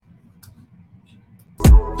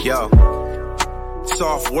Yo,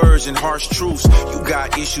 soft words and harsh truths. You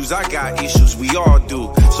got issues, I got issues, we all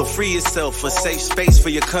do. So free yourself, a safe space for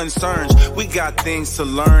your concerns. We got things to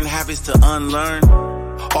learn, habits to unlearn.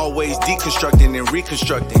 Always deconstructing and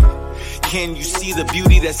reconstructing. Can you see the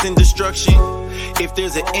beauty that's in destruction? If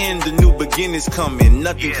there's an end, a new beginning's coming.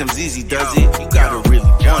 Nothing comes easy, does it? You gotta really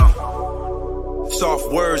want it.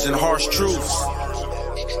 Soft words and harsh truths.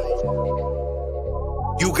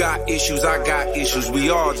 You got issues, I got issues,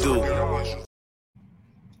 we all do.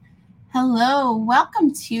 Hello,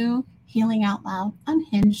 welcome to Healing Out Loud,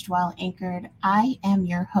 Unhinged While Anchored. I am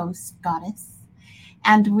your host, Goddess,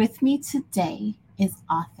 and with me today is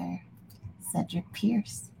author Cedric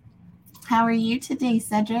Pierce. How are you today,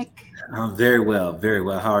 Cedric? I'm very well, very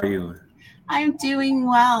well. How are you? I'm doing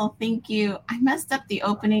well, thank you. I messed up the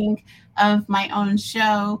opening of my own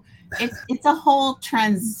show. It's a whole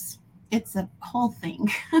thing.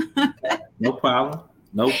 No problem.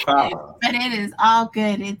 No problem. But it is all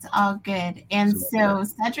good. It's all good. And so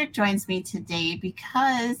Cedric joins me today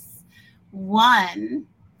because, one,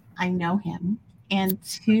 I know him, and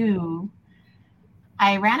two,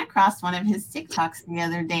 I ran across one of his TikToks the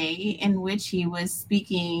other day in which he was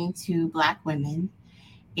speaking to Black women,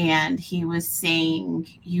 and he was saying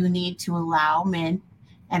you need to allow men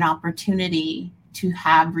an opportunity to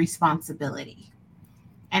have responsibility.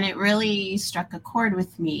 And it really struck a chord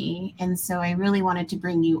with me. And so I really wanted to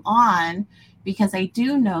bring you on because I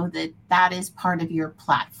do know that that is part of your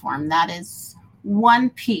platform. That is one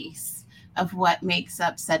piece of what makes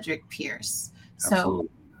up Cedric Pierce. So Absolutely.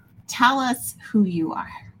 Tell us who you are.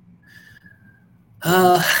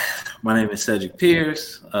 My name is Cedric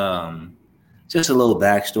Pierce. Just a little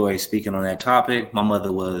backstory speaking on that topic. My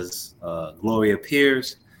mother was Gloria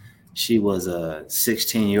Pierce. She was a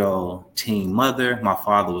 16-year-old teen mother. My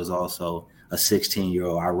father was also a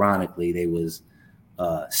 16-year-old. Ironically, they was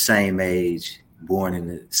same age, born in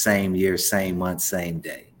the same year, same month, same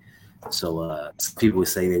day. So some people would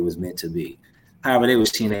say they was meant to be. However, they was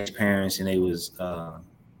teenage parents, and they was,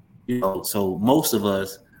 so most of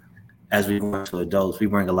us, as we grow into adults, we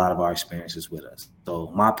bring a lot of our experiences with us. So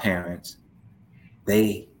my parents,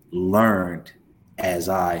 they learned as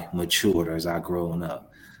I matured or as I grown up.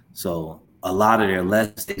 So a lot of their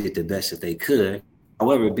lessons, they did the best that they could.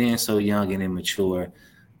 However, being so young and immature,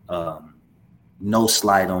 no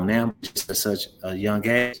slight on them, just at such a young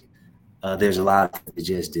age, there's a lot of they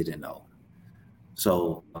just didn't know.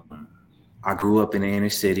 So I grew up in the inner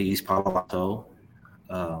city, East Palo Alto.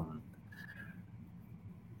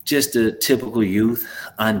 Just a typical youth,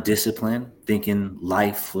 undisciplined, thinking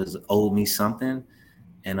life was owed me something.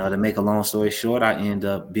 And to make a long story short, I ended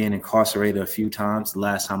up being incarcerated a few times. The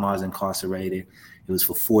last time I was incarcerated, it was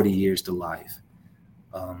for 40 years to life.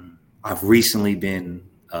 I've recently been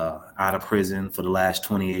out of prison for the last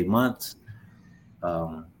 28 months.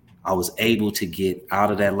 I was able to get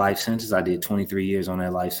out of that life sentence. I did 23 years on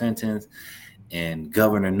that life sentence. And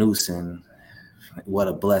Governor Newsom, what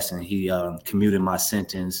a blessing. He commuted my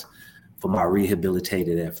sentence for my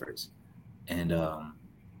rehabilitative efforts. And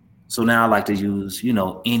so now I like to use,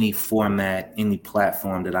 any format, any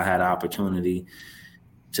platform that I had opportunity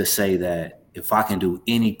to say that if I can do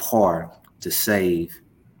any part to save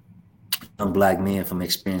young Black men from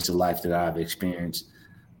experiencing the life that I've experienced,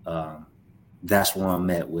 that's where I'm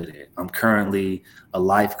at with it. I'm currently a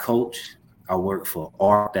life coach. I work for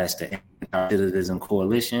ARC, that's the Anti-Recidivism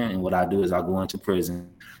Coalition, and what I do is I go into prison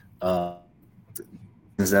that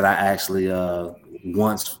I actually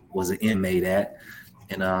once was an inmate at.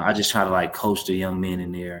 And I just try to coach the young men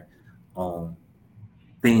in there on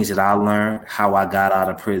things that I learned, how I got out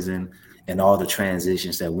of prison, and all the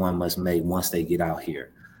transitions that one must make once they get out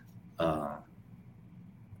here.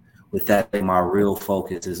 With that, my real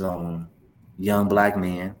focus is on young Black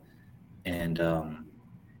men. And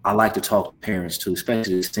I like to talk to parents too,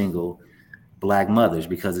 especially single Black mothers,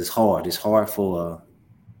 because it's hard. It's hard for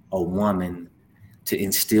a woman to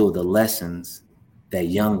instill the lessons that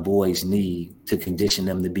young boys need to condition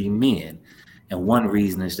them to be men. And one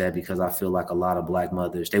reason is that because I feel like a lot of Black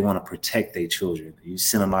mothers, they want to protect their children. You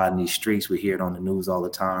send them out in these streets, we hear it on the news all the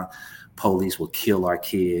time. Police will kill our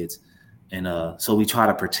kids. And so we try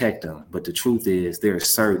to protect them. But the truth is there are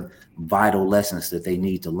certain vital lessons that they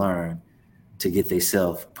need to learn to get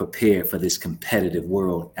themselves prepared for this competitive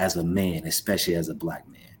world as a man, especially as a Black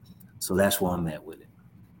man. So that's where I'm at with it.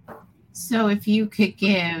 So if you could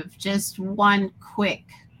give just one quick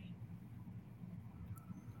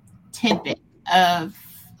tidbit of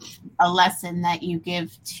a lesson that you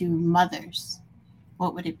give to mothers,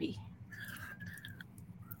 what would it be?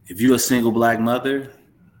 If you're a single Black mother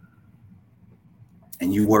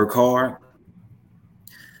and you work hard,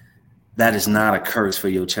 that is not a curse for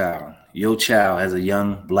your child. Your child, as a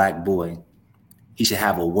young Black boy, he should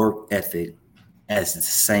have a work ethic as the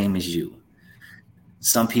same as you.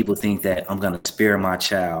 Some people think that I'm going to spare my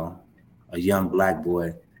child, a young Black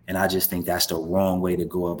boy, and I just think that's the wrong way to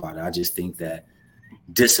go about it. I just think that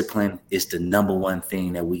discipline is the number one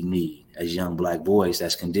thing that we need as young Black boys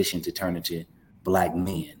that's conditioned to turn into Black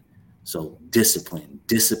men. So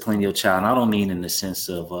discipline your child. And I don't mean in the sense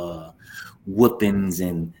of whoopings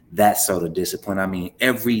and that sort of discipline. I mean,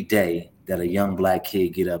 every day that a young Black kid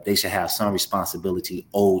get up, they should have some responsibility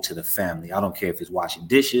owed to the family. I don't care if it's washing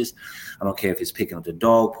dishes. I don't care if it's picking up the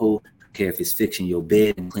dog poo. I don't care if it's fixing your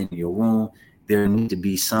bed and cleaning your room. There needs to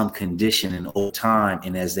be some conditioning over time.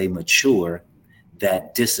 And as they mature,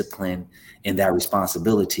 that discipline and that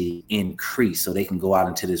responsibility increase so they can go out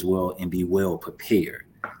into this world and be well prepared.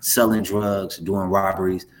 Selling drugs, doing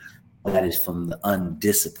robberies, that is from the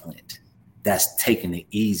undisciplined. That's taking the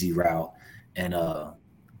easy route. And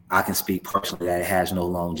I can speak personally that it has no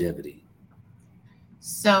longevity.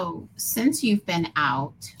 So since you've been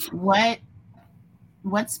out,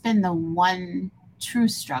 what's been the one true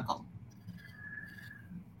struggle?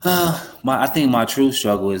 I think my true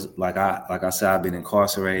struggle is like I said, I've been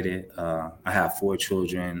incarcerated. I have 4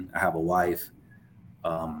 children. I have a wife.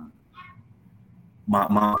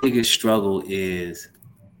 My biggest struggle is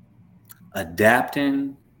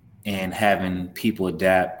adapting and having people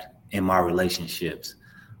adapt in my relationships.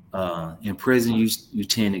 In prison, you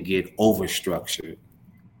tend to get overstructured,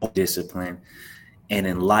 discipline. And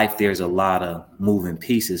in life, there's a lot of moving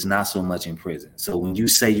pieces, not so much in prison. So when you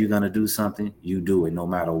say you're going to do something, you do it no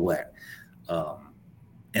matter what.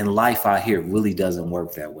 And life out here really doesn't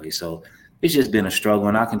work that way. So it's just been a struggle,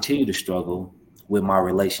 and I continue to struggle with my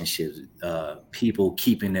relationships, people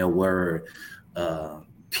keeping their word,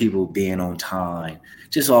 people being on time,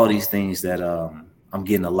 just all these things that I'm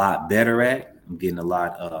getting a lot better at. I'm getting a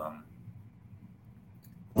lot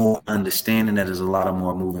more understanding that there's a lot of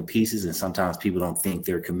more moving pieces, and sometimes people don't think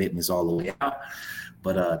their commitment's all the way out.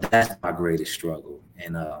 But that's my greatest struggle.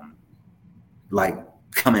 And like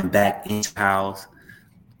coming back into the house,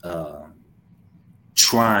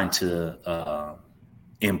 trying to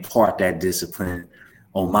impart that discipline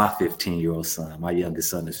on my 15-year-old son. My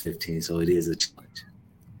youngest son is 15, so it is a challenge.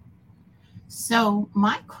 So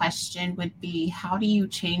my question would be, how do you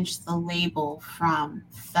change the label from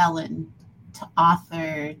felon to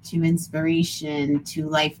author to inspiration to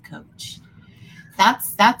life coach?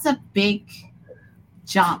 That's a big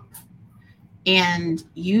jump. And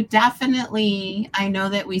you definitely, I know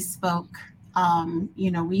that we spoke,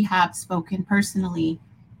 we have spoken personally.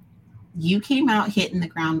 You came out hitting the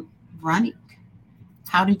ground running.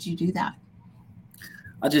 How did you do that?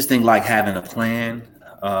 I just think like having a plan.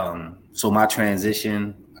 So my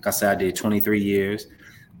transition, like I said, I did 23 years.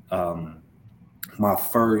 My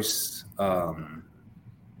first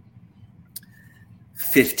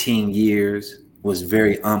 15 years was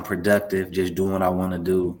very unproductive, just doing what I want to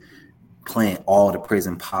do, playing all the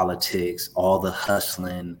prison politics, all the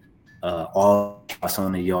hustling, all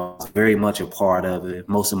on the yard, very much a part of it.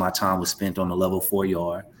 Most of my time was spent on the level 4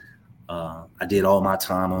 yard. I did all my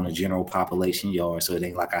time on the general population yard, so it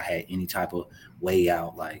ain't like I had any type of way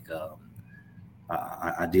out. Like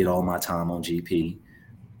I did all my time on GP.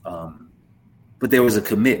 But there was a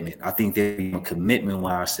commitment. I think there was a commitment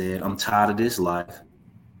where I said, I'm tired of this life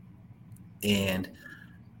and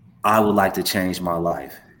I would like to change my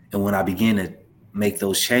life. And when I began to make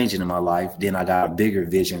those changes in my life, then I got a bigger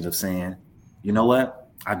vision of saying, you know what?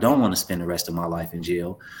 I don't want to spend the rest of my life in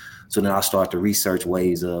jail. So then I start to research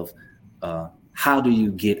ways of how do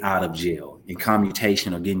you get out of jail? And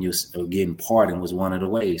commutation or getting pardoned was one of the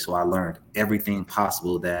ways. So I learned everything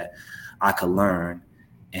possible that I could learn.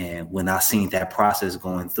 And when I seen that process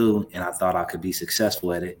going through and I thought I could be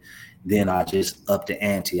successful at it, then I just upped the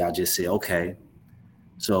ante. I just said, okay,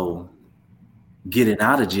 so getting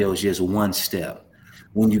out of jail is just one step.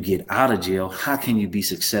 When you get out of jail, how can you be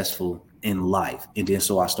successful in life? And then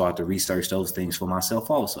so I started to research those things for myself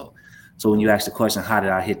also. So when you ask the question, how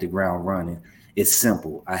did I hit the ground running? It's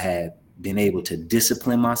simple. I had been able to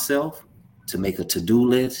discipline myself, to make a to-do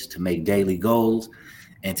list, to make daily goals,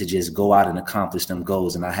 and to just go out and accomplish them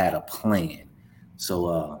goals. And I had a plan.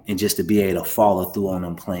 So, and just to be able to follow through on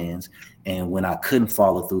them plans. And when I couldn't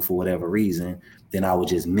follow through for whatever reason, then I would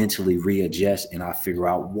just mentally readjust and I figure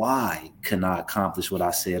out why couldn't I accomplish what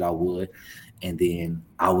I said I would. And then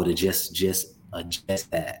I would adjust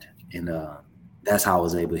that. And that's how I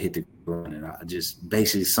was able to hit the ground. And I just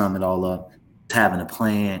basically sum it all up, having a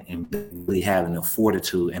plan and really having the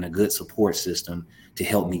fortitude and a good support system to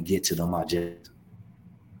help me get to them objectives.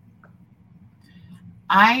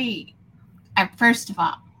 I First of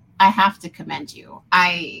all, I have to commend you.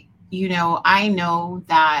 I know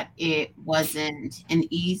that it wasn't an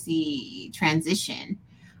easy transition.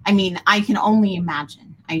 I mean, I can only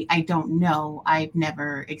imagine. I don't know. I've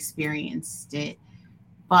never experienced it.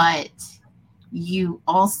 But you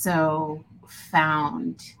also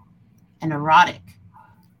found an erotic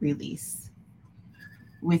release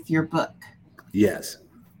with your book. Yes.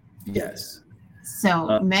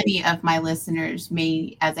 So many of my listeners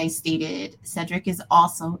may, as I stated, Cedric is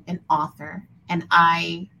also an author. And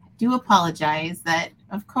I do apologize that,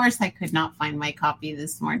 of course, I could not find my copy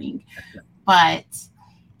this morning. But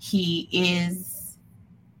he is,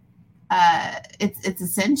 it's a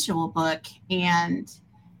sensual book. And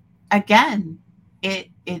again, it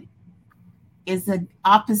is the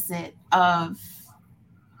opposite of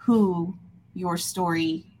who your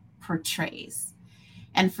story portrays.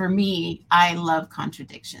 And for me, I love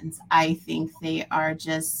contradictions. I think they are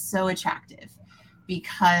just so attractive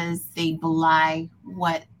because they belie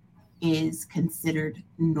what is considered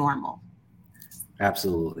normal.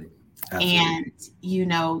 Absolutely. And,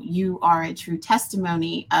 you are a true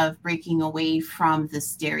testimony of breaking away from the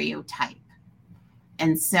stereotype.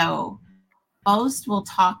 And so most will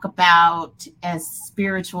talk about as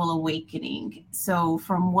spiritual awakening. So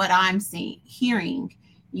from what I'm hearing,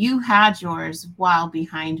 you had yours while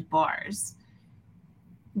behind bars.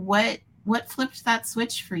 What flipped that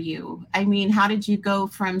switch for you? I mean, how did you go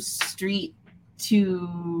from street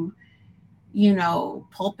to,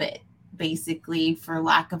 pulpit, basically, for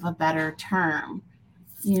lack of a better term?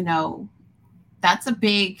 That's a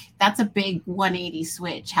big 180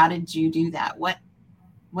 switch. How did you do that? What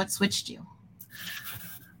switched you?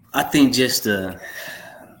 I think just the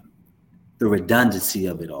redundancy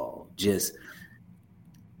of it all. Just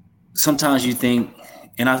sometimes you think,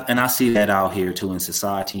 and I see that out here too in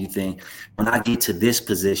society. You think, when I get to this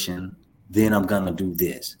position, then I'm gonna do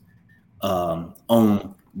this.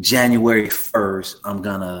 On January 1st, I'm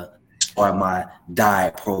gonna start my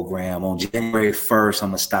diet program. On January 1st, I'm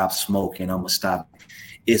gonna stop smoking. I'm gonna stop.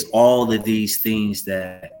 It's all of these things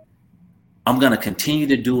that I'm gonna continue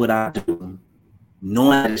to do what I do,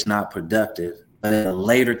 knowing that it's not productive, but at a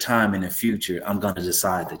later time in the future, I'm gonna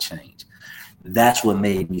decide to change. That's what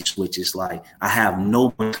made me switch. It's like I have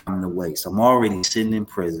no more time to waste. I'm already sitting in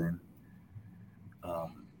prison,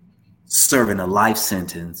 serving a life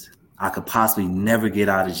sentence. I could possibly never get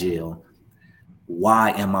out of jail.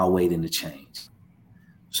 Why am I waiting to change?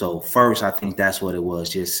 So first, I think that's what it was,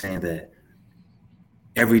 just saying that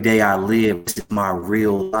every day I live is my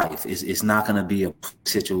real life. It's not going to be a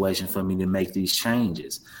situation for me to make these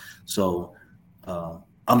changes. So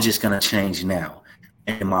I'm just going to change now.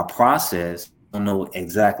 And my process, I don't know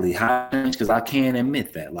exactly how to change, because I can't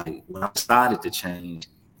admit that. Like, when I started to change,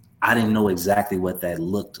 I didn't know exactly what that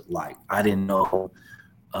looked like. I didn't know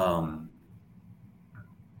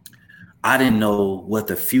what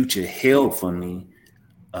the future held for me.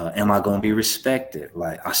 Am I going to be respected?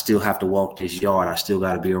 Like, I still have to walk this yard. I still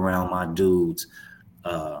got to be around my dudes.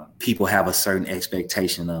 People have a certain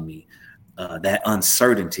expectation of me. That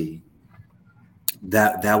uncertainty,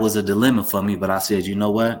 that was a dilemma for me. But I said, you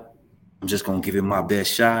know what? I'm just going to give it my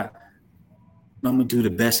best shot. I'm going to do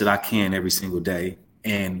the best that I can every single day.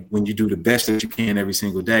 And when you do the best that you can every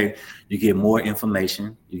single day, you get more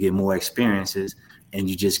information, you get more experiences, and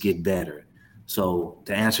you just get better. So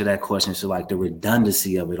to answer that question, so like the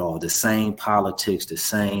redundancy of it all, the same politics, the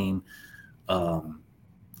same, we're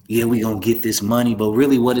going to get this money, but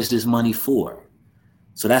really, what is this money for?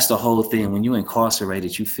 So that's the whole thing. When you're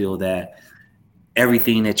incarcerated, you feel that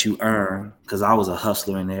everything that you earn, because I was a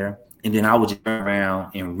hustler in there, and then I would just turn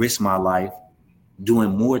around and risk my life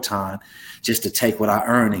doing more time just to take what I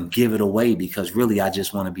earn and give it away, because really I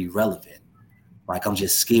just want to be relevant. Like, I'm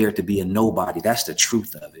just scared to be a nobody. That's the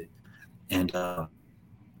truth of it. And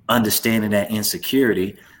understanding that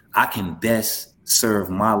insecurity, I can best serve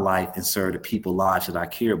my life and serve the people's lives that I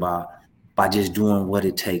care about by just doing what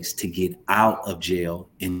it takes to get out of jail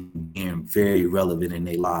and being very relevant in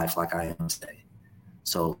their lives like I am today.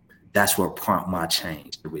 So that's what prompted my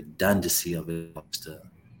change. The redundancy of it.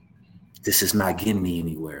 This is not getting me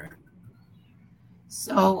anywhere.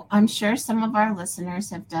 So I'm sure some of our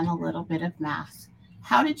listeners have done a little bit of math.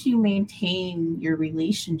 How did you maintain your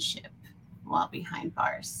relationship while behind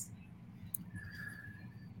bars?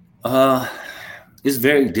 It's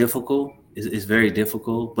very difficult. It's very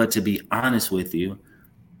difficult. But to be honest with you,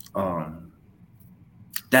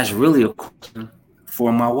 that's really a question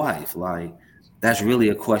for my wife. Like, that's really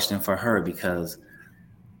a question for her, because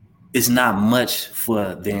it's not much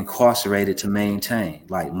for the incarcerated to maintain.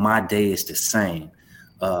 Like, my day is the same.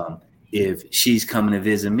 If she's coming to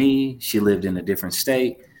visit me, she lived in a different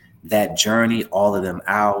state. That journey, all of them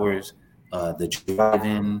hours, the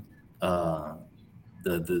driving,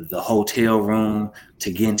 the hotel room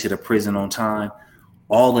to get into the prison on time,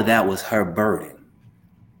 all of that was her burden.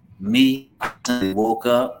 Me, I woke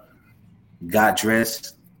up, got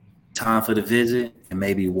dressed, time for the visit, and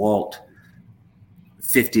maybe walked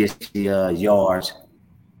 50 yards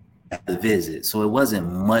at the visit. So it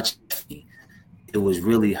wasn't much for me. It was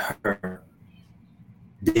really her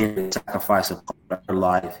being the sacrifice of her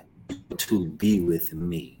life to be with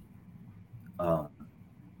me.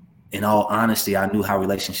 In all honesty, I knew how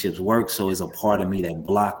relationships work, so it's a part of me that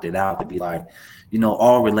blocked it out to be like,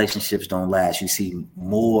 all relationships don't last. You see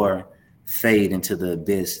more fade into the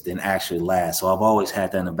abyss than actually last. So I've always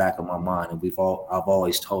had that in the back of my mind, and I've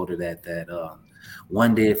always told her that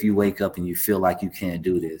one day if you wake up and you feel like you can't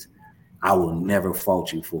do this, I will never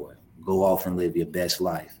fault you for it. Go off and live your best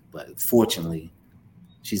life. But fortunately,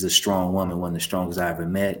 she's a strong woman, one of the strongest I ever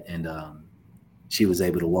met, and she was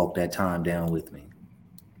able to walk that time down with me.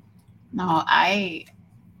 No,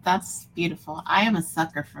 that's beautiful. I am a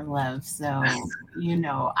sucker for love. So,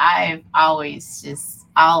 I've always just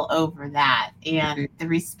all over that. And the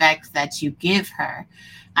respect that you give her,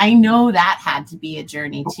 I know that had to be a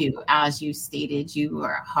journey too. As you stated, you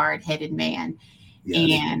were a hard-headed man.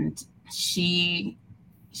 Yes. And she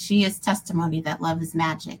is testimony that love is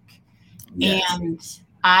magic. Yes.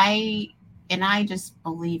 And I just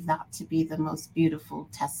believe that to be the most beautiful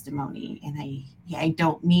testimony. And I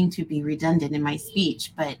don't mean to be redundant in my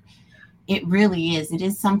speech, but it really is. It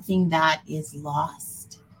is something that is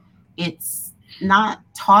lost. It's not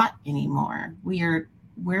taught anymore. We're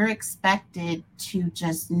expected to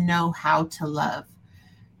just know how to love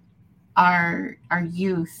our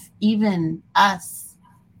youth, even us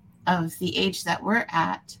of the age that we're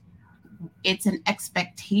at. It's an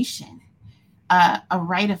expectation. A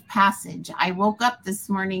rite of passage. I woke up this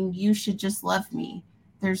morning, you should just love me.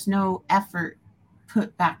 There's no effort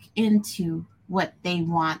put back into what they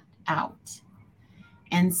want out.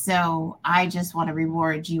 And so I just want to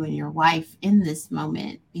reward you and your wife in this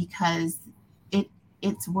moment, because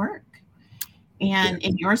it's work. And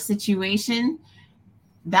in your situation,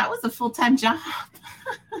 that was a full-time job.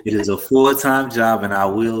 It is a full-time job, and I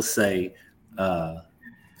will say,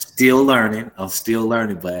 still learning. I'm still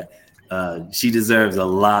learning, but she deserves a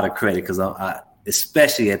lot of credit, because I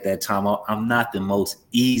especially at that time, I'm not the most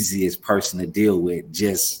easiest person to deal with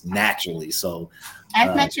just naturally. So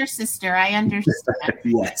I've met your sister. I understand.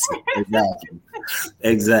 Yes,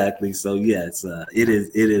 exactly. So yes, it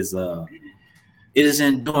is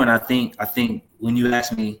enduring. I think when you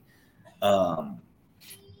ask me, how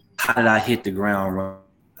did I hit the ground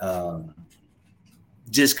running?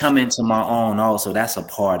 Just come into my own. Also, that's a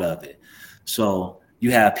part of it. So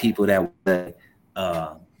you have people that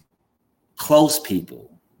close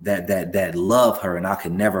people that love her, and I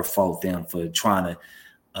could never fault them for trying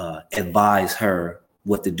to advise her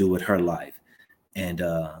what to do with her life. And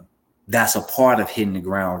that's a part of hitting the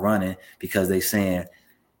ground running, because they saying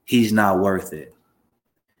he's not worth it.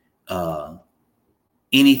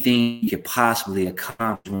 Anything he could possibly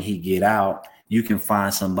accomplish when he get out, you can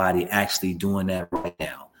find somebody actually doing that right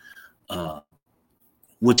now,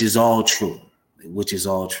 which is all true.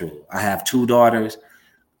 I have 2 daughters.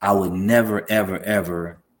 I would never, ever,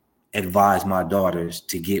 ever advise my daughters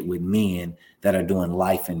to get with men that are doing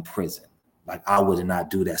life in prison. Like, I would not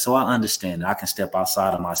do that. So I understand that. I can step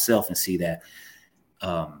outside of myself and see that.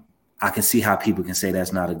 I can see how people can say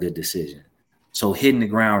that's not a good decision. So hitting the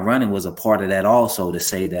ground running was a part of that also, to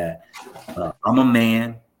say that I'm a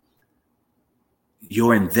man.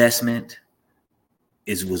 Your investment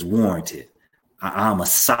was warranted. I'm a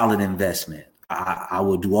solid investment. I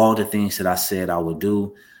will do all the things that I said I would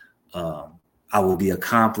do. I will be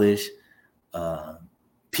accomplished.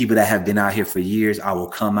 People that have been out here for years, I will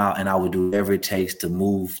come out and I will do whatever it takes to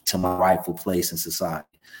move to my rightful place in society.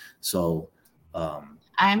 So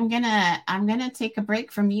I'm gonna take a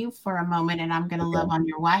break from you for a moment, and I'm gonna love on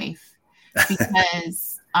your wife,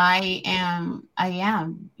 because I am,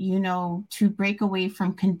 to break away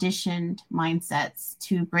from conditioned mindsets,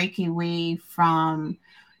 to break away from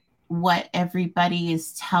what everybody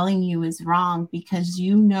is telling you is wrong, because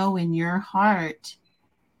in your heart,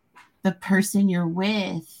 the person you're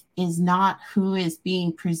with is not who is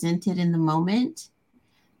being presented in the moment.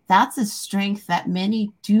 That's a strength that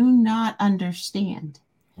many do not understand.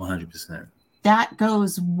 100%. That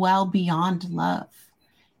goes well beyond love.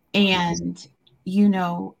 And,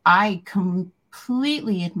 I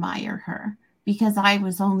completely admire her, because I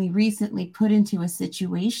was only recently put into a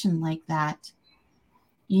situation like that.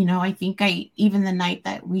 I think even the night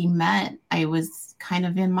that we met, I was kind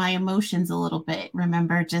of in my emotions a little bit,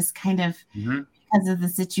 remember, just kind of because of the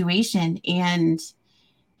situation. And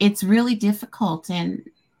it's really difficult. And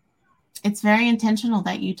it's very intentional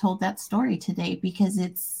that you told that story today, because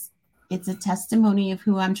it's a testimony of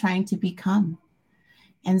who I'm trying to become.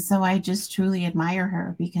 And so I just truly admire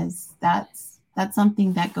her, because that's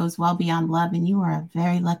something that goes well beyond love. And you are a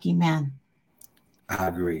very lucky man. I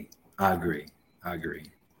agree.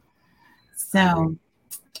 So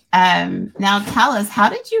now tell us, how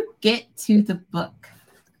did you get to the book?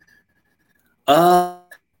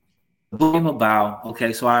 Book came about.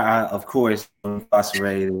 Okay, so I of course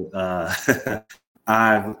incarcerated.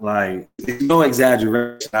 I've it's no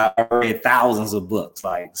exaggeration. I read thousands of books,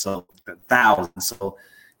 thousands. So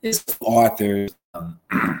it's authors,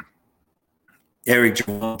 Eric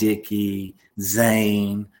Jerome Dickey,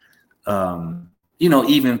 Zane,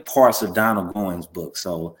 even parts of Donald Goines' book.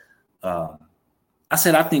 So I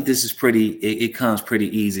said, I think this is it comes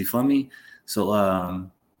pretty easy for me. So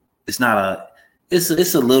it's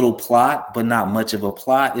a little plot, but not much of a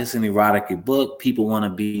plot. It's an erotic book. People want to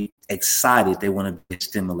be excited. They want to be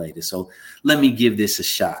stimulated. So let me give this a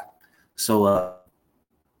shot. So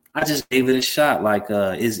I just gave it a shot.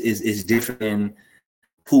 It's different than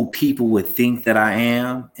who people would think that I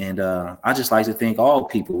am. And I just like to think all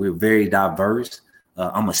people, we're very diverse.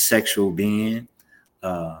 I'm a sexual being.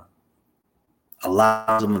 A lot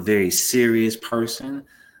of them, a very serious person.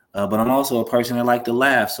 But I'm also a person that like to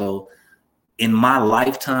laugh. So in my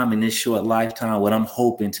lifetime, in this short lifetime, what I'm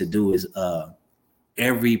hoping to do is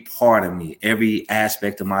every part of me, every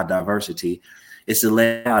aspect of my diversity is to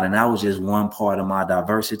let out. And that was just one part of my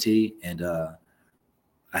diversity. And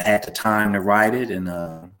I had the time to write it. And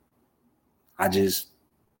I just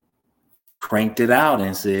cranked it out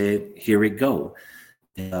and said, here it go.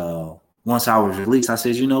 And once I was released, I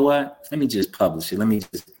said, you know what? Let me just publish it. Let me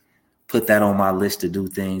just put that on my list to do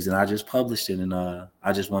things. And I just published it. And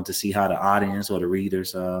I just want to see how the audience or the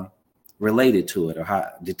readers related to it, or how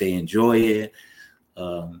did they enjoy it?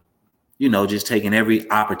 Just taking every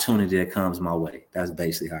opportunity that comes my way. That's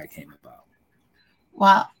basically how it came about.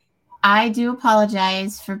 Well, I do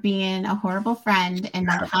apologize for being a horrible friend and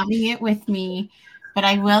not having it with me, but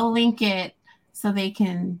I will link it so they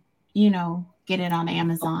can, get it on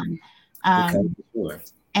Amazon. Okay, sure.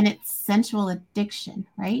 And it's Sensual Addiction,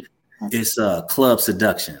 right? It's Club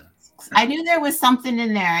Seduction. I knew there was something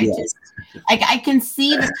in there. I can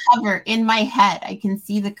see the cover in my head. I can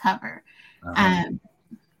see the cover.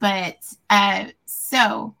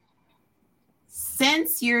 So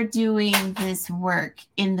since you're doing this work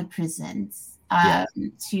in the prisons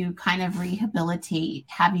to kind of rehabilitate,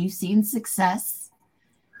 have you seen success?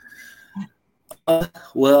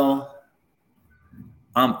 Well,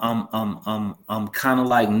 I'm kind of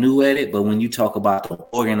like new at it, but when you talk about the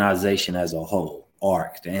organization as a whole,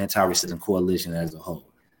 ARC, the Anti-Racism Coalition as a whole,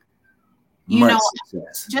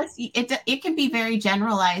 success. Just it can be very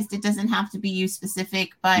generalized. It doesn't have to be you specific,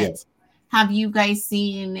 but have you guys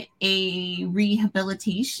seen a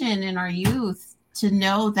rehabilitation in our youth to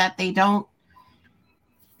know that they don't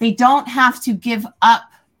have to give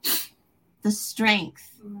up the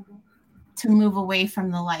strength to move away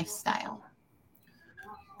from the lifestyle?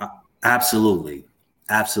 Absolutely.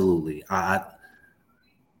 I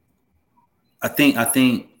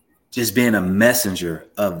think just being a messenger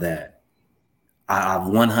of that, I've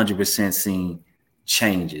 100% seen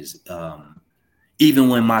changes. Even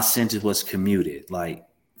when my sentence was commuted, like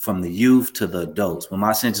from the youth to the adults, when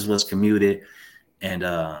my sentence was commuted and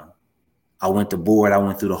I went to board, I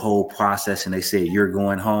went through the whole process and they said, you're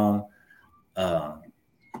going home.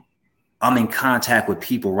 I'm in contact with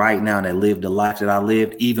people right now that lived the life that I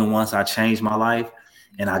lived. Even once I changed my life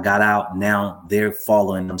and I got out, now they're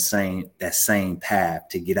following that same path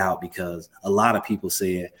to get out, because a lot of people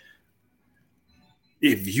said,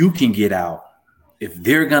 if you can get out, if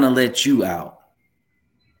they're going to let you out,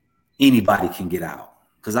 anybody can get out.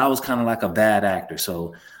 Because I was kind of like a bad actor.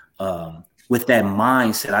 So with that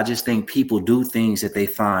mindset, I just think people do things that they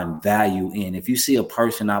find value in. If you see a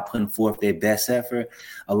person not putting forth their best effort,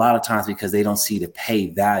 a lot of times because they don't see the pay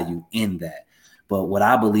value in that. But what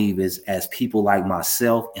I believe is, as people like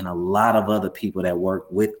myself and a lot of other people that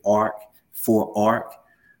work with ARC, for ARC,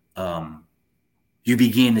 you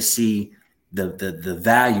begin to see the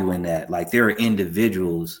value in that. Like there are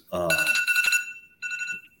individuals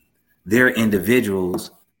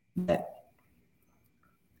that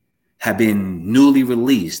have been newly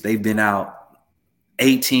released. They've been out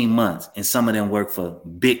 18 months, and some of them work for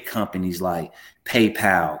big companies like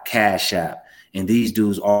PayPal, Cash App, and these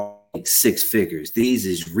dudes are like six figures. These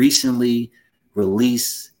is recently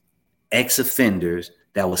release ex-offenders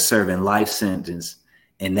that were serving life sentence,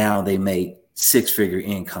 and now they make six-figure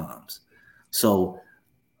incomes. So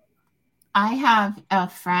I have a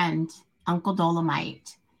friend, Uncle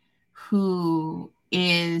Dolomite, who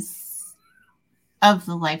is of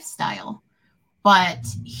the lifestyle, but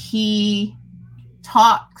he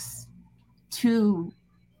talks to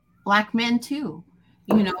Black men too.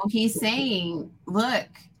 You know, he's saying, look,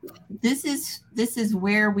 this is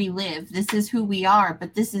where we live. This is who we are,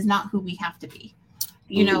 but this is not who we have to be.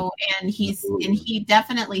 You know, and he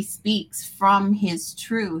definitely speaks from his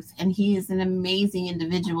truth, and he is an amazing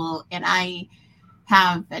individual. And I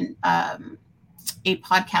have a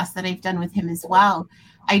podcast that I've done with him as well.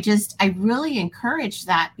 I really encourage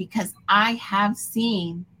that, because I have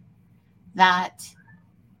seen that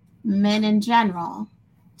men in general,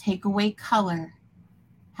 take away color,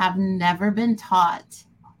 have never been taught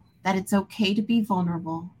that it's okay to be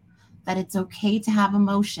vulnerable, that it's okay to have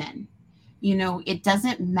emotion. You know, it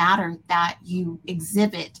doesn't matter that you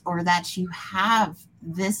exhibit or that you have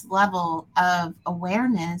this level of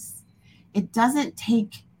awareness. It doesn't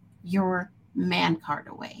take your man card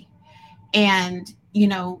away. And, you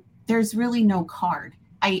know, there's really no card.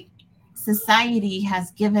 Society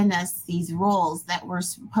has given us these roles that we're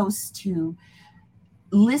supposed to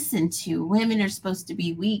listen to. Women are supposed to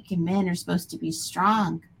be weak and men are supposed to be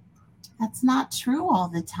strong. That's not true all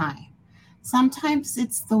the time. Sometimes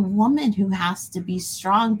it's the woman who has to be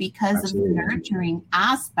strong because Absolutely. Of the nurturing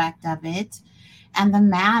aspect of it. And the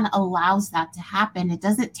man allows that to happen. It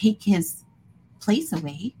doesn't take his place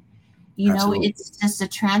away. You Absolutely. Know, it's just a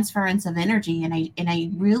transference of energy. And I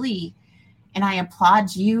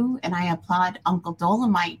applaud you, and I applaud Uncle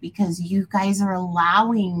Dolomite, because you guys are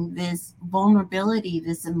allowing this vulnerability,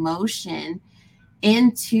 this emotion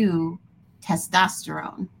into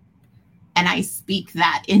testosterone. And I speak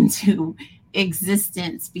that into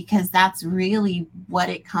existence, because that's really what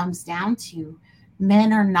it comes down to.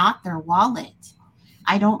 Men are not their wallet.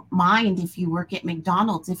 I don't mind if you work at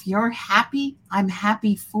McDonald's. If you're happy, I'm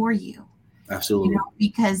happy for you. Absolutely. You know,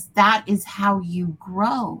 because that is how you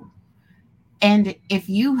grow. And if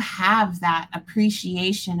you have that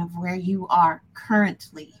appreciation of where you are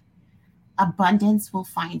currently, abundance will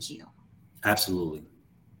find you. Absolutely.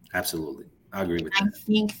 Absolutely. I agree with that. I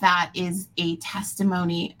think that is a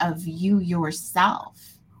testimony of you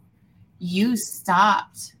yourself. You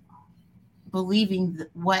stopped believing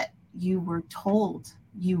what you were told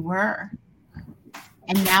you were.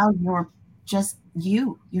 And now you're just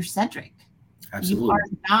you. You're Cedric. Absolutely. You are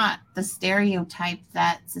not the stereotype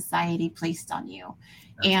that society placed on you.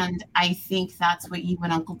 Absolutely. And I think that's what you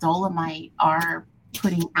and Uncle Dolomite are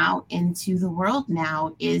putting out into the world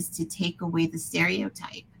now, is to take away the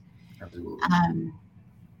stereotype. Absolutely.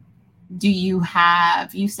 Do you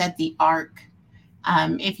said the ARC.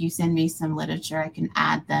 If you send me some literature, I can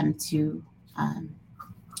add them to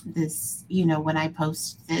this, you know, when I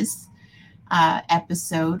post this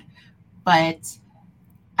episode. But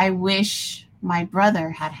I wish my brother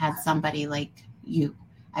had somebody like you.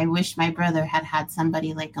 I wish my brother had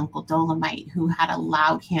somebody like Uncle Dolomite, who had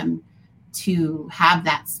allowed him to have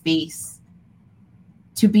that space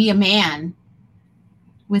to be a man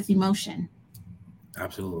with emotion.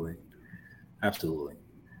 Absolutely. Absolutely.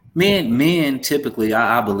 Men typically,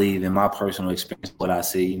 I believe, in my personal experience, what I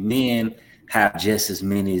see, men have just as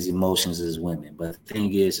many emotions as women. But the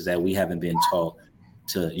thing is that we haven't been taught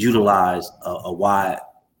to utilize a wide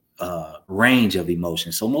range of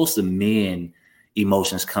emotions. So most of men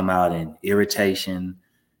emotions come out in irritation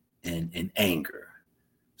and anger.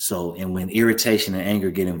 So, and when irritation and anger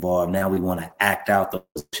get involved, now we want to act out those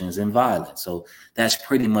emotions in violence. So that's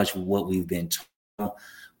pretty much what we've been taught.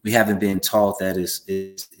 We haven't been taught that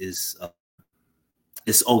it's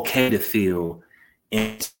okay to feel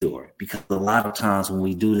insecure, because a lot of times when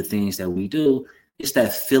we do the things that we do, it's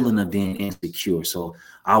that feeling of being insecure. So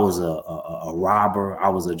I was a robber, I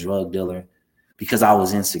was a drug dealer because I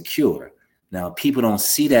was insecure. Now, people don't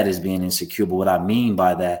see that as being insecure, but what I mean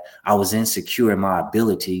by that, I was insecure in my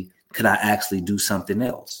ability. Could I actually do something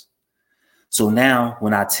else? So now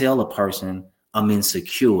when I tell a person I'm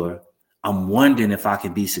insecure, I'm wondering if I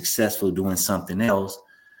could be successful doing something else.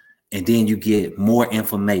 And then you get more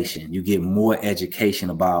information, you get more education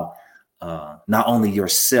about not only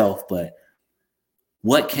yourself, but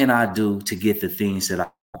what can I do to get the things that I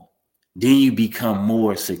want? Then you become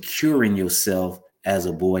more secure in yourself as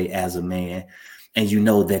a boy, as a man. And you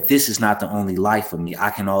know that this is not the only life for me.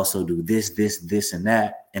 I can also do this, and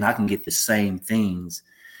that. And I can get the same things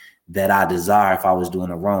that I desire if I was doing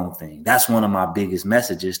the wrong thing. That's one of my biggest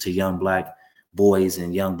messages to young Black boys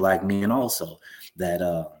and young Black men also, that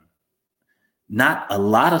not a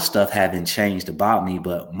lot of stuff haven't changed about me,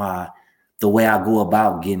 but the way I go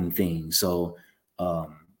about getting things. So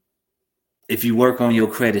if you work on your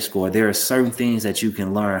credit score, there are certain things that you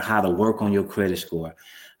can learn how to work on your credit score,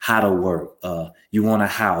 how to work. You want a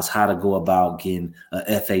house, how to go about getting a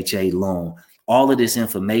FHA loan. All of this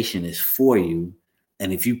information is for you.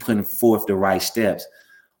 And if you put forth the right steps,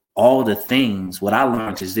 all the things, what I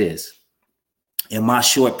learned is this. In my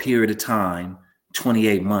short period of time,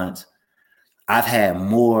 28 months, I've had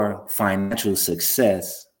more financial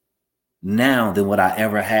success now than what I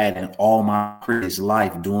ever had in all my previous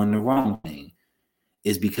life doing the wrong thing.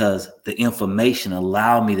 Is because the information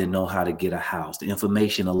allowed me to know how to get a house. The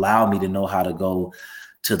information allowed me to know how to go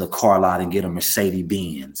to the car lot and get a Mercedes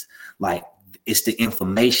Benz. Like, it's the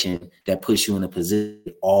information that puts you in a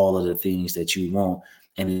position, all of the things that you want.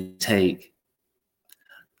 And it take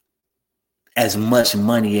as much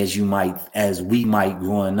money as we might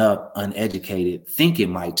growing up uneducated think it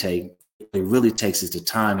might take. It really takes is the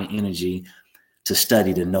time and energy to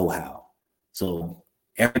study the know-how. So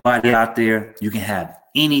everybody out there, you can have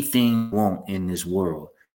anything you want in this world.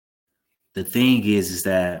 The thing is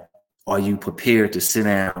that are you prepared to sit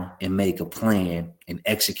down and make a plan and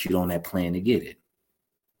execute on that plan to get it?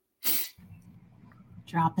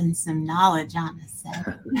 Dropping some knowledge on us.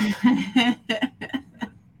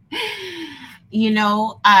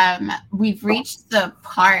 We've reached the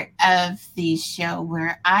part of the show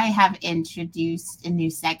where I have introduced a new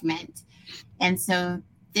segment. And so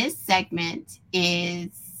this segment is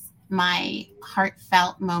my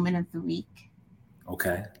heartfelt moment of the week.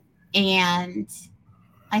 Okay. And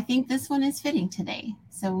I think this one is fitting today.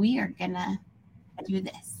 So we are going to do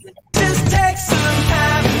this. Just take some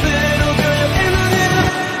time, little girl in the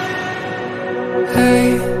middle.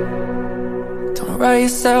 Hey, don't write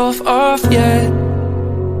yourself off yet.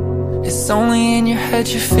 It's only in your head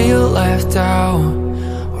you feel left out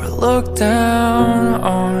or looked down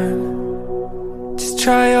on. Just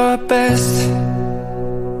try your best.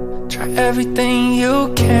 Try everything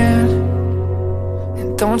you can.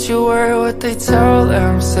 And don't you worry what they tell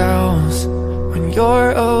themselves when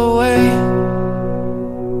you're away.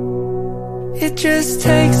 It just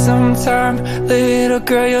takes some time. Little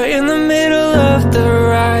girl, you're in the middle of the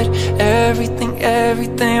ride. Everything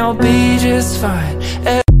will be just fine.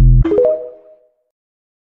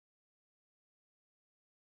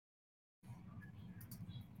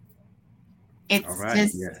 It's right,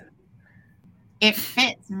 just, yeah. It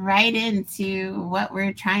fits right into what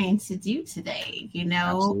we're trying to do today,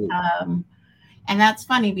 Absolutely. And that's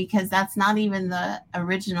funny because that's not even the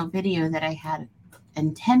original video that I had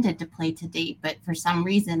intended to play today, but for some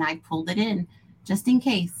reason I pulled it in just in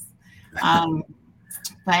case.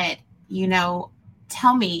 But,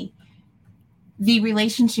 tell me the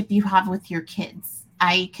relationship you have with your kids.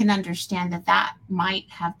 I can understand that might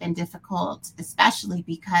have been difficult, especially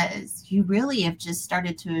because you really have just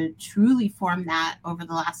started to truly form that over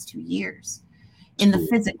the last 2 years in the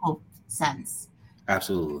physical sense.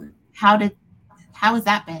 Absolutely. How has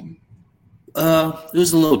that been? It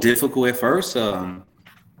was a little difficult at first.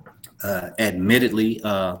 Admittedly,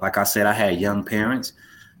 like I said, I had young parents,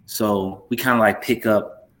 so we kind of like pick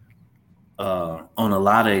up on a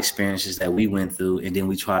lot of experiences that we went through, and then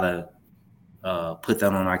we try to put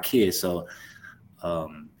that on our kids. So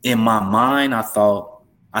in my mind, I thought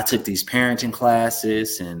I took these parenting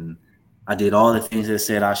classes and I did all the things that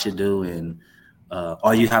said I should do. And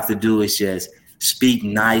all you have to do is just speak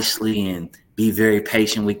nicely and be very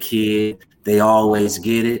patient with kids. They always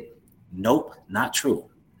get it. Nope, not true.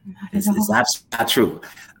 It's absolutely not true.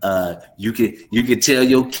 You can tell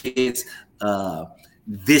your kids,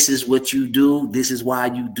 this is what you do. This is why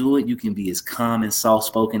you do it. You can be as calm and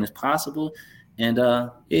soft-spoken as possible. And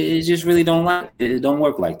it just really don't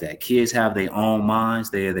work like that. Kids have their own minds.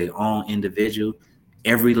 They are their own individual.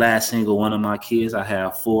 Every last single one of my kids, I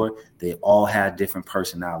have 4, they all have different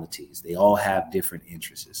personalities. They all have different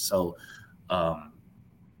interests. So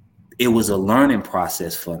it was a learning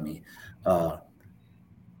process for me. I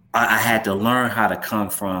had to learn how to come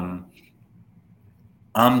from,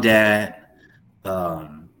 I'm dad,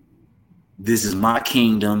 this is my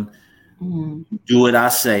kingdom, do what I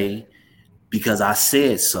say because I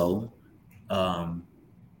said so. And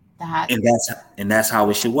that's how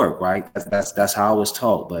it should work, right? That's how I was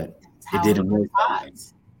taught, but it didn't work.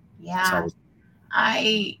 Yeah.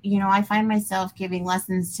 I find myself giving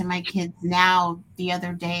lessons to my kids now. The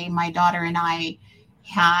other day, my daughter and I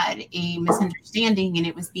had a misunderstanding, and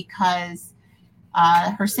it was because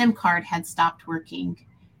her SIM card had stopped working.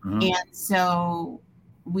 Mm-hmm. And so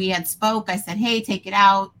we had spoke. I said, hey, take it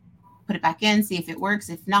out, put it back in, see if it works.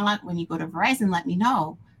 If not, when you go to Verizon, let me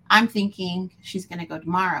know. I'm thinking she's going to go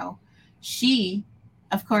tomorrow. She,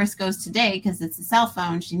 of course, goes today because it's a cell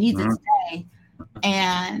phone. She needs it today.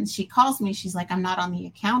 And she calls me. She's like, I'm not on the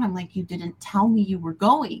account. I'm like, you didn't tell me you were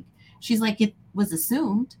going. She's like, it was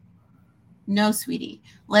assumed. No, sweetie.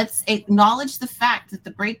 Let's acknowledge the fact that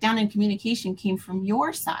the breakdown in communication came from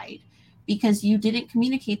your side because you didn't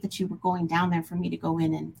communicate that you were going down there for me to go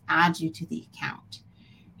in and add you to the account.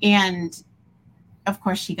 And of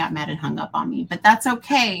course, she got mad and hung up on me, but that's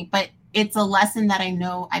okay. But it's a lesson that I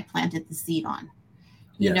know I planted the seed on.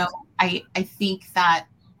 You know, I think that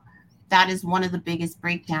is one of the biggest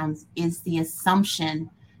breakdowns is the assumption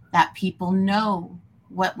that people know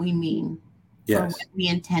what we mean or what we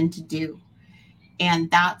intend to do.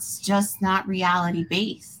 And that's just not reality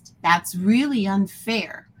based. That's really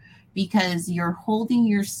unfair because you're holding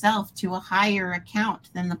yourself to a higher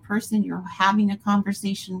account than the person you're having a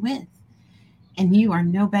conversation with. And you are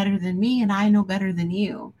no better than me and I know better than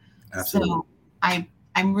you. Absolutely. So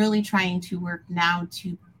I'm really trying to work now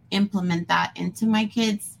to implement that into my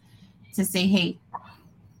kids to say, hey,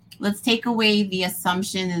 let's take away the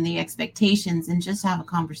assumption and the expectations and just have a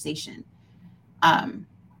conversation.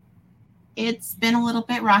 It's been a little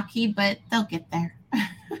bit rocky, but they'll get there.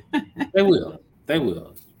 They will.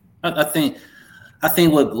 I think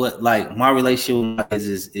what like my relationship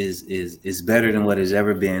is better than what it's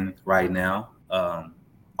ever been right now.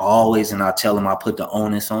 Always, and I tell them I put the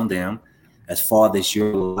onus on them. As far as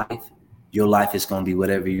your life is going to be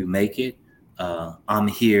whatever you make it. I'm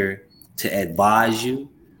here to advise you.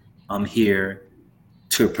 I'm here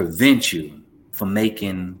to prevent you from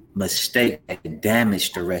making mistakes that can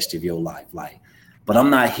damage the rest of your life. But I'm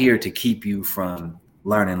not here to keep you from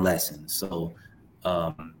learning lessons. So,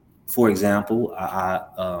 for example, I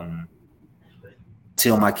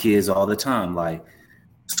tell my kids all the time, like,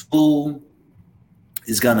 school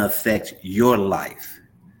is going to affect your life.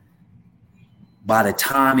 By the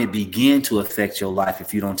time it begins to affect your life,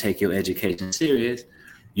 if you don't take your education serious,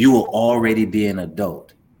 you will already be an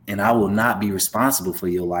adult. And I will not be responsible for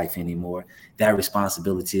your life anymore. That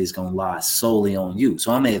responsibility is going to lie solely on you.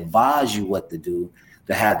 So I'm going to advise you what to do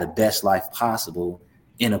to have the best life possible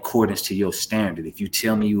in accordance to your standard. If you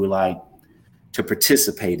tell me you would like to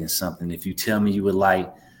participate in something, if you tell me you would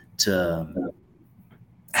like to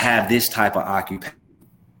have this type of occupation,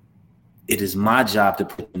 it is my job to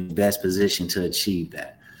put you in the best position to achieve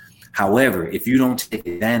that. However, if you don't take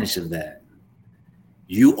advantage of that,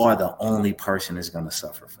 you are the only person that's going to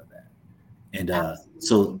suffer for that. And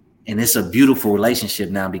and it's a beautiful relationship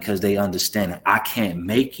now because they understand that I can't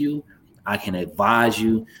make you, I can advise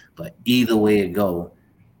you, but either way it go,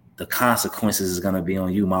 the consequences is going to be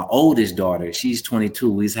on you. My oldest daughter, she's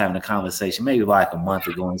 22. We was having a conversation maybe like a month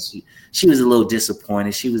ago, and she was a little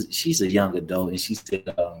disappointed. She's a young adult, and she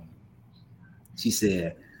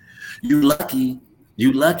said, you lucky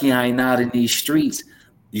I ain't out in these streets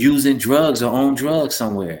using drugs or on drugs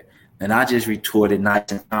somewhere. And I just retorted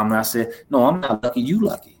nice and calm, and I said, no, I'm not lucky, you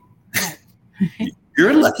lucky.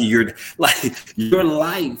 You're lucky. You're like your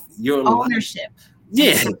life, your ownership.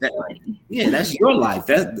 That's your life.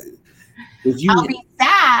 I'll be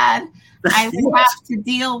sad. I would have to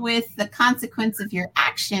deal with the consequence of your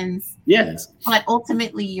actions. Yes. But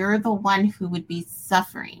ultimately you're the one who would be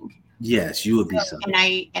suffering. Yes, you would be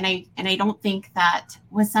suffering. And I don't think that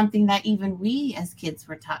was something that even we as kids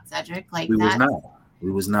were taught, Cedric. Like we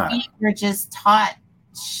was not. We were just taught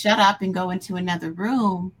shut up and go into another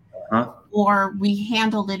room. Or we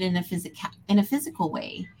handled it in a physical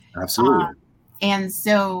way. Absolutely. And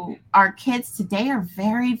so our kids today are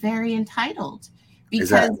very, very entitled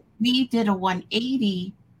because we did a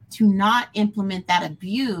 180 to not implement that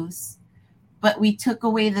abuse, but we took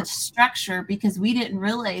away the structure because we didn't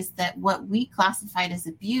realize that what we classified as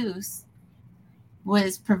abuse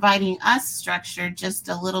was providing us structure just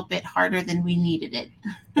a little bit harder than we needed it.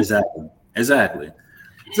 Exactly.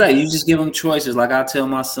 It's like you just give them choices. Like I tell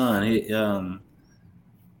my son, hey,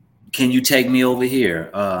 can you take me over here?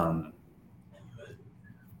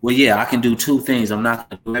 Well, yeah, I can do two things. I'm not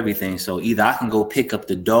going to do everything. So either I can go pick up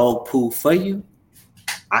the dog poo for you.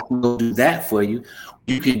 I can go do that for you.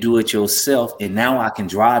 You can do it yourself. And now I can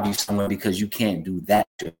drive you somewhere because you can't do that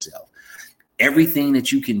yourself. Everything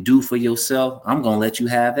that you can do for yourself, I'm going to let you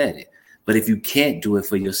have at it. But if you can't do it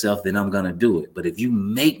for yourself, then I'm going to do it. But if you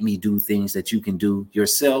make me do things that you can do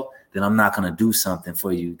yourself, then I'm not going to do something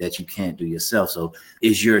for you that you can't do yourself. So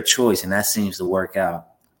it's your choice. And that seems to work out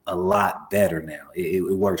a lot better now. It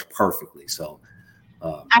works perfectly. So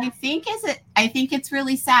I think it's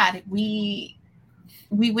really sad. We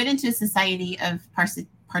went into a society of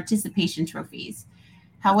participation trophies.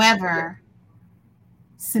 However,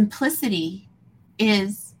 simplicity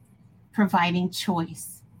is providing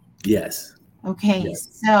choice. Yes. Okay,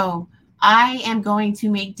 Yes. so I am going to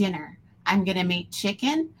make dinner. I'm going to make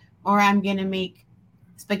chicken or I'm going to make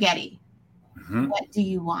spaghetti. Mm-hmm. What do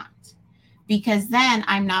you want? Because then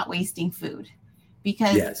I'm not wasting food.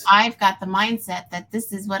 Because Yes. I've got the mindset that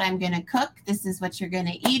this is what I'm going to cook. This is what you're going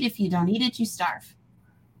to eat. If you don't eat it, you starve.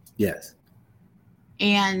 Yes.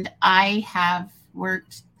 And I have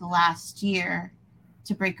worked the last year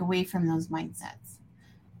to break away from those mindsets,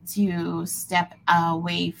 to step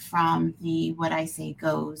away from the what I say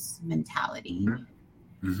goes mentality.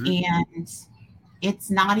 Mm-hmm. Mm-hmm. And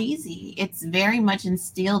it's not easy. It's very much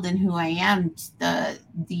instilled in who I am.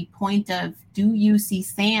 The point of, do you see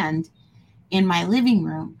sand in my living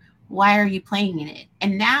room? Why are you playing in it?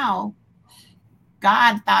 And now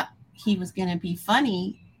God thought he was going to be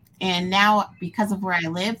funny. And now, because of where I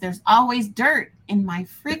live, there's always dirt in my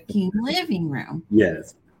freaking living room.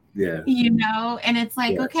 Yes. Yeah. And it's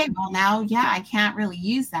like, Yes. okay, well, now, yeah, I can't really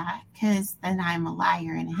use that because then I'm a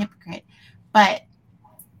liar and a hypocrite. But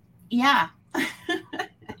yeah.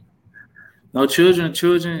 No, children,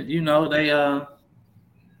 they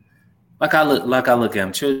like I look at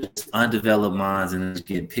them, children's undeveloped minds and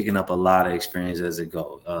get picking up a lot of experience as it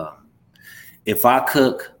goes. If I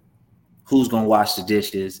cook, who's gonna wash the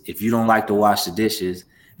dishes? If you don't like to wash the dishes,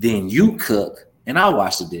 then you cook and I'll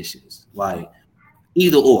wash the dishes. Like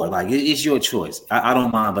either or, like it's your choice. I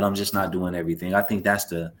don't mind, but I'm just not doing everything. I think that's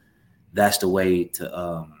the way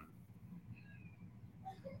to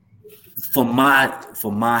for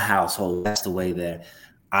my household. That's the way that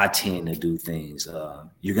I tend to do things.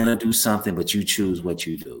 You're gonna do something, but you choose what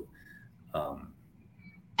you do.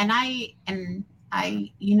 And I,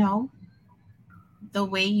 the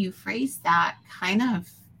way you phrase that kind of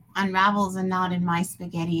unravels a knot in my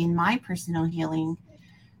spaghetti in my personal healing,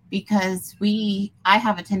 because I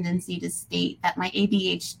have a tendency to state that my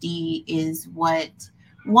ADHD is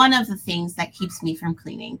one of the things that keeps me from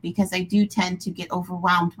cleaning, because I do tend to get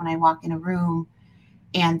overwhelmed when I walk in a room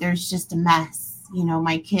and there's just a mess.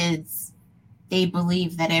 My kids, they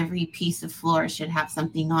believe that every piece of floor should have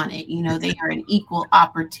something on it. They are an equal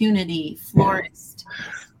opportunity florist.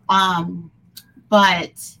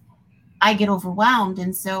 But I get overwhelmed,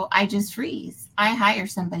 and so I just freeze. I hire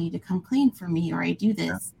somebody to come clean for me, or I do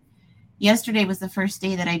this. Yesterday was the first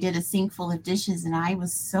day that I did a sink full of dishes, and I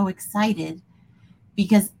was so excited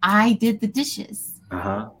because I did the dishes.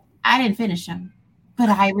 Uh-huh. I didn't finish them, but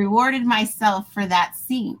I rewarded myself for that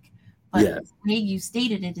sink. But Yeah. the way you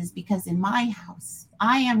stated it is because in my house,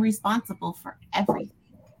 I am responsible for everything.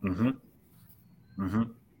 Mm-hmm. Mm-hmm.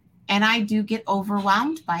 And I do get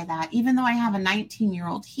overwhelmed by that. Even though I have a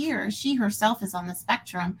 19-year-old here, she herself is on the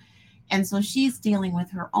spectrum. And so she's dealing with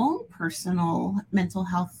her own personal mental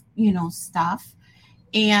health, stuff.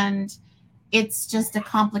 And it's just a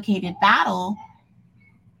complicated battle.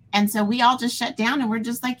 And so we all just shut down and we're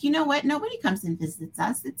just like, you know what? Nobody comes and visits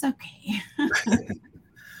us. It's okay.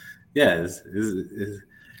 Yeah,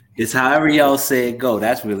 it's however y'all say it go.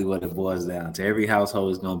 That's really what it boils down to. Every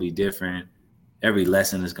household is going to be different. Every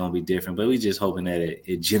lesson is going to be different, but we just hoping that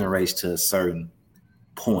it generates to a certain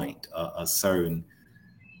point, a certain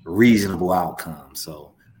reasonable outcome.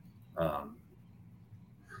 So,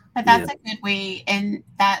 but that's a good way, and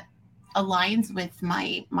that aligns with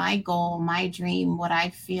my goal, my dream, what I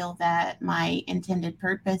feel that my intended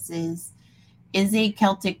purpose is a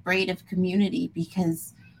Celtic braid of community,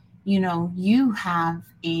 because you have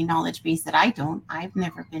a knowledge base that I don't. I've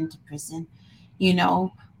never been to prison,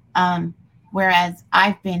 whereas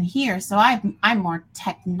I've been here. So I'm more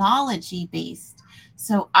technology based.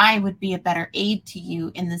 So I would be a better aid to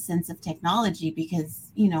you in the sense of technology,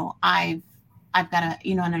 because, I've got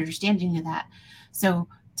an understanding of that. So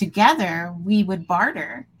together we would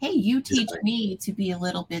barter. Hey, you teach me to be a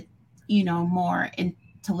little bit, more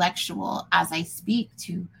intellectual as I speak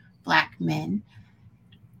to Black men.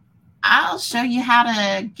 I'll show you how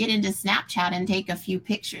to get into Snapchat and take a few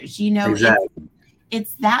pictures. Exactly.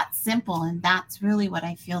 It's that simple, and that's really what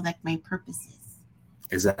I feel like my purpose is.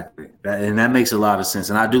 Exactly. And that makes a lot of sense.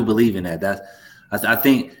 And I do believe in that. I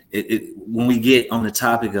think when we get on the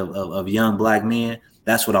topic of young Black men,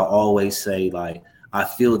 that's what I always say. Like, I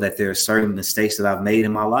feel that there are certain mistakes that I've made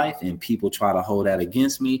in my life and people try to hold that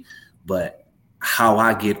against me. But how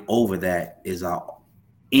I get over that is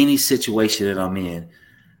any situation that I'm in,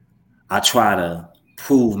 I try to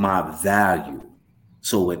prove my value.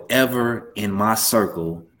 So whatever in my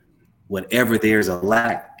circle, whatever there's a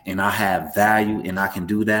lack and I have value and I can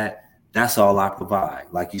do that, that's all I provide.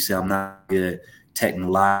 Like you said, I'm not a good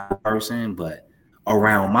technological person, but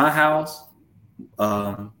around my house,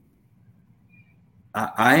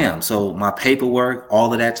 I am. So my paperwork,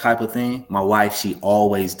 all of that type of thing, my wife, she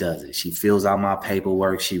always does it. She fills out my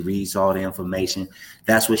paperwork. She reads all the information.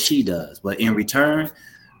 That's what she does. But in return,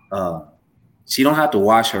 uh, she don't have to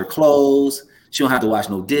wash her clothes. She don't have to wash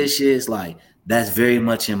no dishes. Like, that's very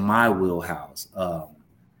much in my wheelhouse.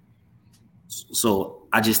 So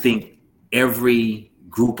I just think every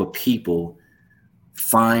group of people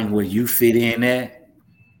find where you fit in at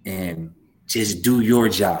and just do your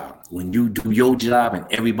job. When you do your job and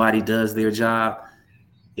everybody does their job,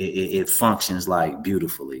 it functions like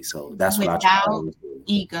beautifully. So that's what I try to do.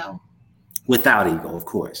 Ego. Without ego, of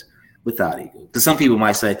course. Without ego. Because some people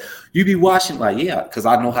might say, you be washing, like, yeah, because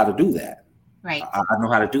I know how to do that. Right. I know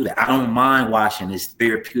how to do that. I don't mind washing. It's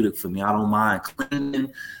therapeutic for me. I don't mind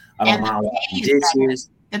cleaning. I don't mind washing dishes.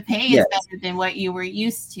 The pay is better than what you were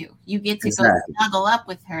used to. You get to go snuggle up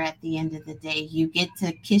with her at the end of the day. You get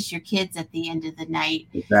to kiss your kids at the end of the night.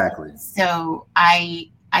 Exactly. So I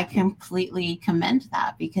completely commend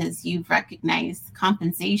that, because you've recognized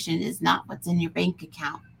compensation is not what's in your bank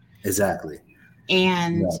account. Exactly.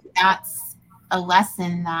 And that's a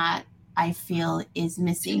lesson that I feel is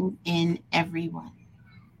missing in everyone.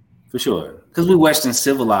 For sure. Because we're Western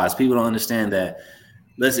civilized. People don't understand that.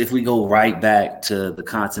 If we go right back to the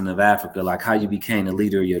continent of Africa, like how you became the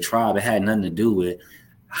leader of your tribe, it had nothing to do with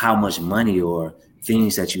how much money or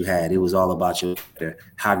things that you had. It was all about your character,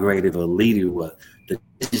 how great of a leader you were. The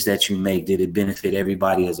decisions that you make, did it benefit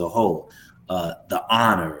everybody as a whole? The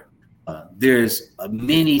honor. There's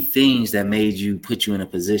many things that made you, put you in a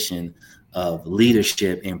position of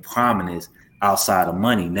leadership and prominence outside of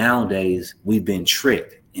money. Nowadays, we've been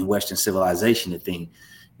tricked in Western civilization to think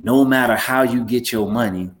no matter how you get your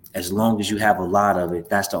money, as long as you have a lot of it,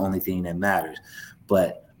 that's the only thing that matters.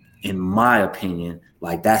 But in my opinion,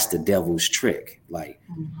 like, that's the devil's trick, like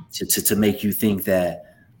to make you think that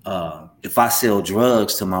if I sell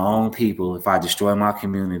drugs to my own people, if I destroy my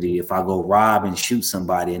community, if I go rob and shoot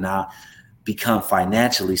somebody and I become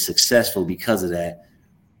financially successful because of that,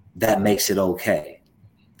 that makes it okay.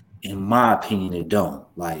 In my opinion, it don't.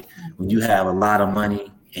 Like, when you have a lot of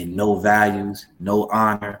money and no values, no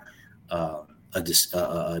honor, a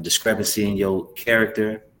discrepancy in your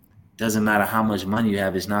character, doesn't matter how much money you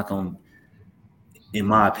have, it's not going, in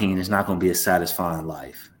my opinion, it's not going to be a satisfying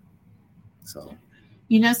life. So,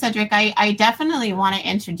 Cedric, I definitely want to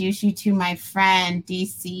introduce you to my friend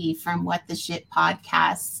DC from What the Shit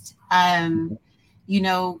podcast.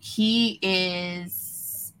 He is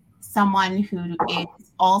someone who is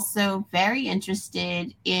also very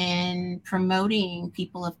interested in promoting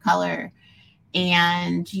people of color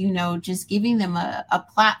and, just giving them a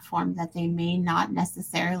platform that they may not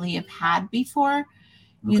necessarily have had before.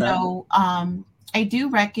 I do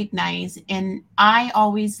recognize, and I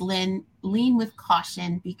always lean with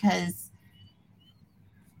caution, because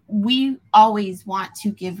we always want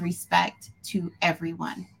to give respect to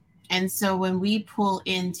everyone. And so when we pull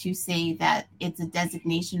in to say that it's a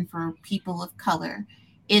designation for people of color,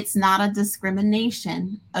 it's not a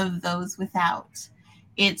discrimination of those without.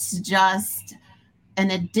 It's just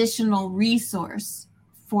an additional resource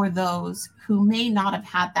for those who may not have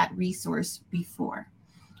had that resource before.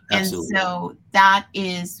 Absolutely. And so that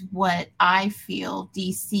is what I feel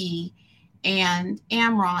DC and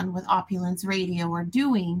Amron with Opulence Radio are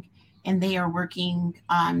doing. And they are working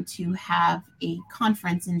to have a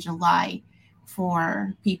conference in July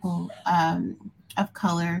for people of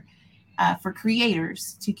color, for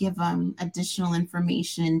creators, to give them additional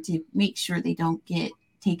information to make sure they don't get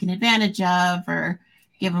taken advantage of, or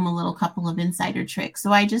give them a little couple of insider tricks.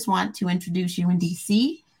 So I just want to introduce you in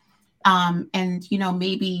DC. And,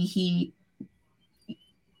 maybe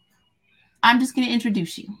I'm just going to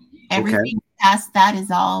introduce you. Everything past that is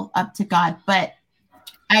all up to God. But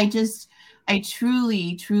I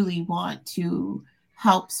truly, truly want to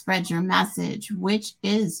help spread your message, which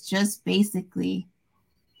is just basically,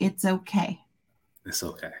 it's okay. It's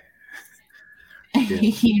okay.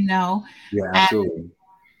 Yeah. Yeah, absolutely.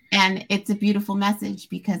 And it's a beautiful message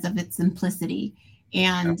because of its simplicity.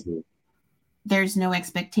 And absolutely. There's no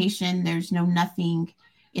expectation. There's no nothing.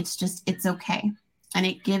 It's just, it's okay. And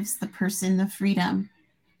it gives the person the freedom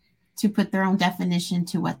to put their own definition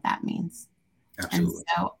to what that means. Absolutely. And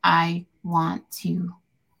so I want to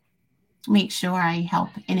make sure I help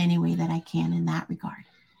in any way that I can in that regard.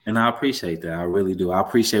 And I appreciate that. I really do. I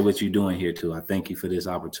appreciate what you're doing here too. I thank you for this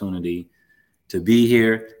opportunity to be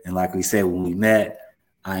here. And like we said, when we met,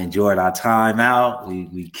 I enjoyed our time out.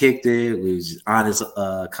 We kicked it. We was honest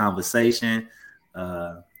conversation.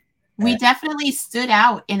 we definitely stood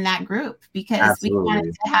out in that group because we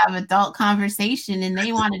wanted to have adult conversation and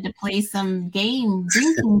they wanted to play some drinking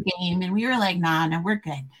game. And we were like, nah, no, we're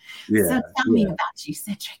good. Yeah. So tell me about you,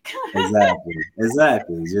 Cedric.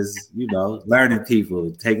 Exactly. Just, learning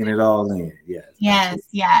people, taking it all in.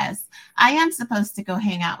 Yes. I am supposed to go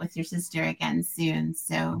hang out with your sister again soon.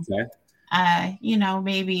 So,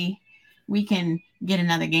 maybe we can get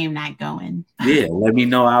another game night going. Yeah, let me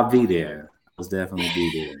know. I'll be there. I'll definitely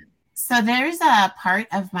be there. So there's a part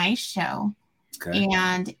of my show,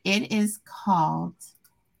 and it is called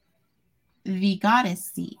The Goddess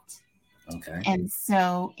Seat. Okay. And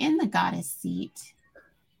so in the Goddess Seat,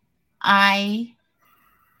 I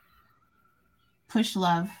push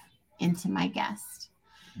love into my guest.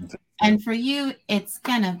 Okay. And for you, it's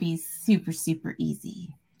going to be super, super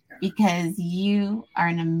easy because you are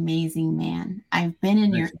an amazing man. I've been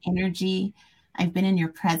in your energy. I've been in your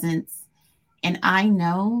presence. And I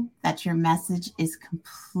know that your message is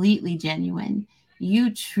completely genuine.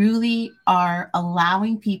 You truly are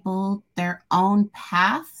allowing people their own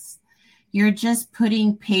paths. You're just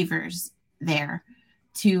putting pavers there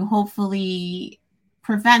to hopefully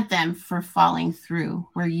prevent them from falling through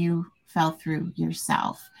where you fell through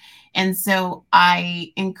yourself. And so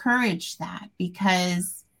I encourage that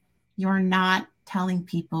because you're not telling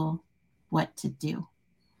people what to do.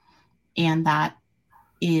 And that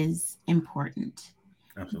is important.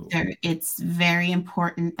 Absolutely. It's very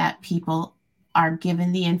important that people are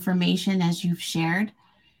given the information as you've shared,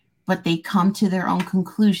 but they come to their own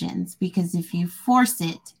conclusions because if you force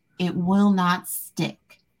it, it will not stick.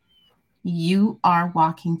 You are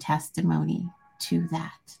walking testimony to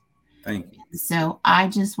that. Thank you. So I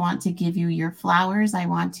just want to give you your flowers. I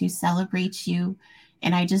want to celebrate you.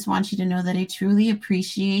 And I just want you to know that I truly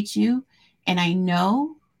appreciate you. And I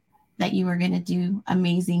know that you are going to do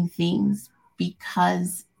amazing things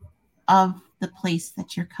because of the place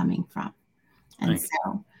that you're coming from. And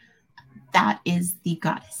so that is the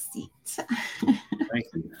Goddess Seat. Thank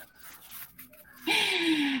you.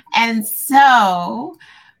 And so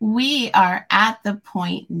we are at the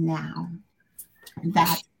point now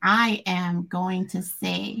that I am going to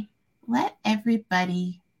say, let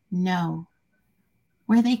everybody know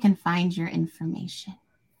where they can find your information.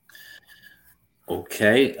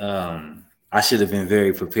 Okay. I should have been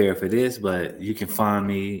very prepared for this, but you can find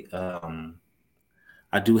me.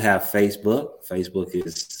 I do have Facebook. Facebook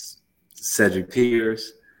is Cedric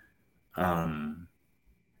Pierce. I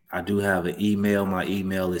do have an email. My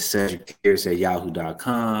email is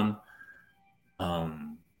cedricpierce@yahoo.com.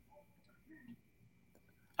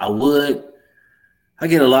 I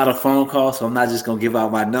get a lot of phone calls, so I'm not just going to give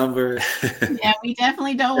out my number. Yeah, we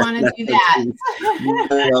definitely don't want to do that.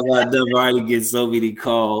 My number, I already get so many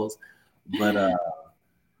calls, but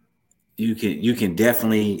you can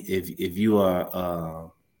definitely if you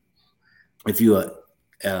are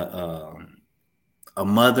a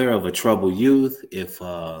mother of a troubled youth, if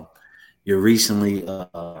you're recently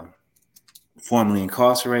formerly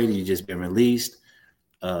incarcerated, you've just been released,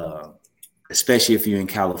 especially if you're in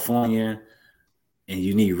California and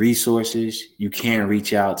you need resources, you can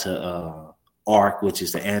reach out to ARC, which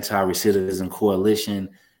is the Anti-Recidivism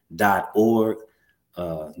Coalition.org.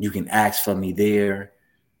 You can ask for me there,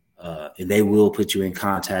 and they will put you in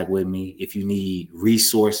contact with me. If you need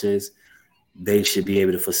resources, they should be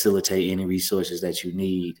able to facilitate any resources that you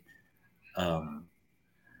need.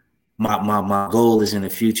 My goal is in the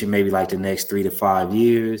future, maybe like the next 3 to 5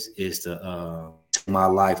 years, is to my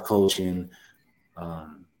life coaching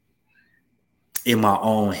in my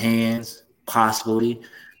own hands, possibly.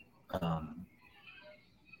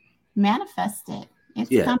 Manifest it. It's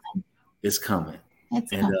coming. It's coming. It's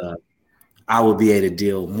coming. I will be able to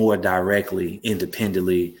deal more directly,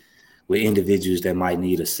 independently with individuals that might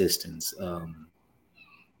need assistance. And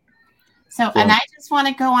I just want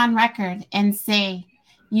to go on record and say,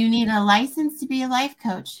 you need a license to be a life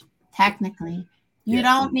coach, technically. You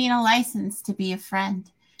don't need a license to be a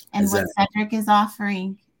friend. And what Cedric is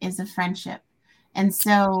offering is a friendship. And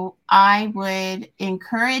so I would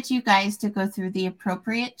encourage you guys to go through the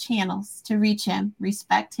appropriate channels to reach him,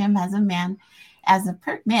 respect him as a man, as a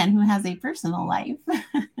man who has a personal life.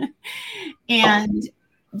 And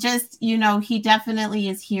just, he definitely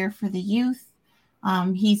is here for the youth.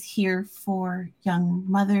 He's here for young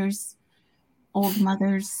mothers, old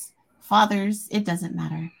mothers, fathers. It doesn't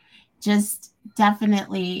matter. Just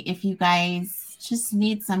definitely, if you guys just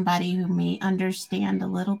need somebody who may understand a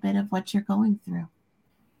little bit of what you're going through,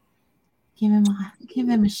 give him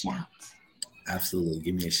a shout. Absolutely.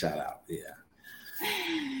 Give me a shout out. Yeah.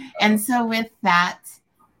 And so with that,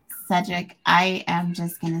 Cedric, I am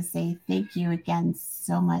just going to say thank you again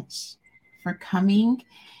so much for coming.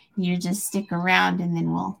 You just stick around and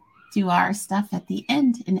then we'll do our stuff at the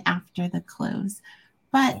end and after the close.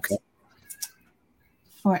 But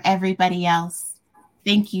for everybody else,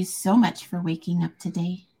 thank you so much for waking up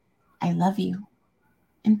today. I love you.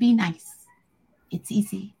 And be nice. It's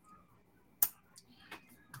easy.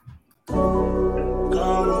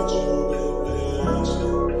 God, what you been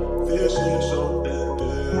missing. This is so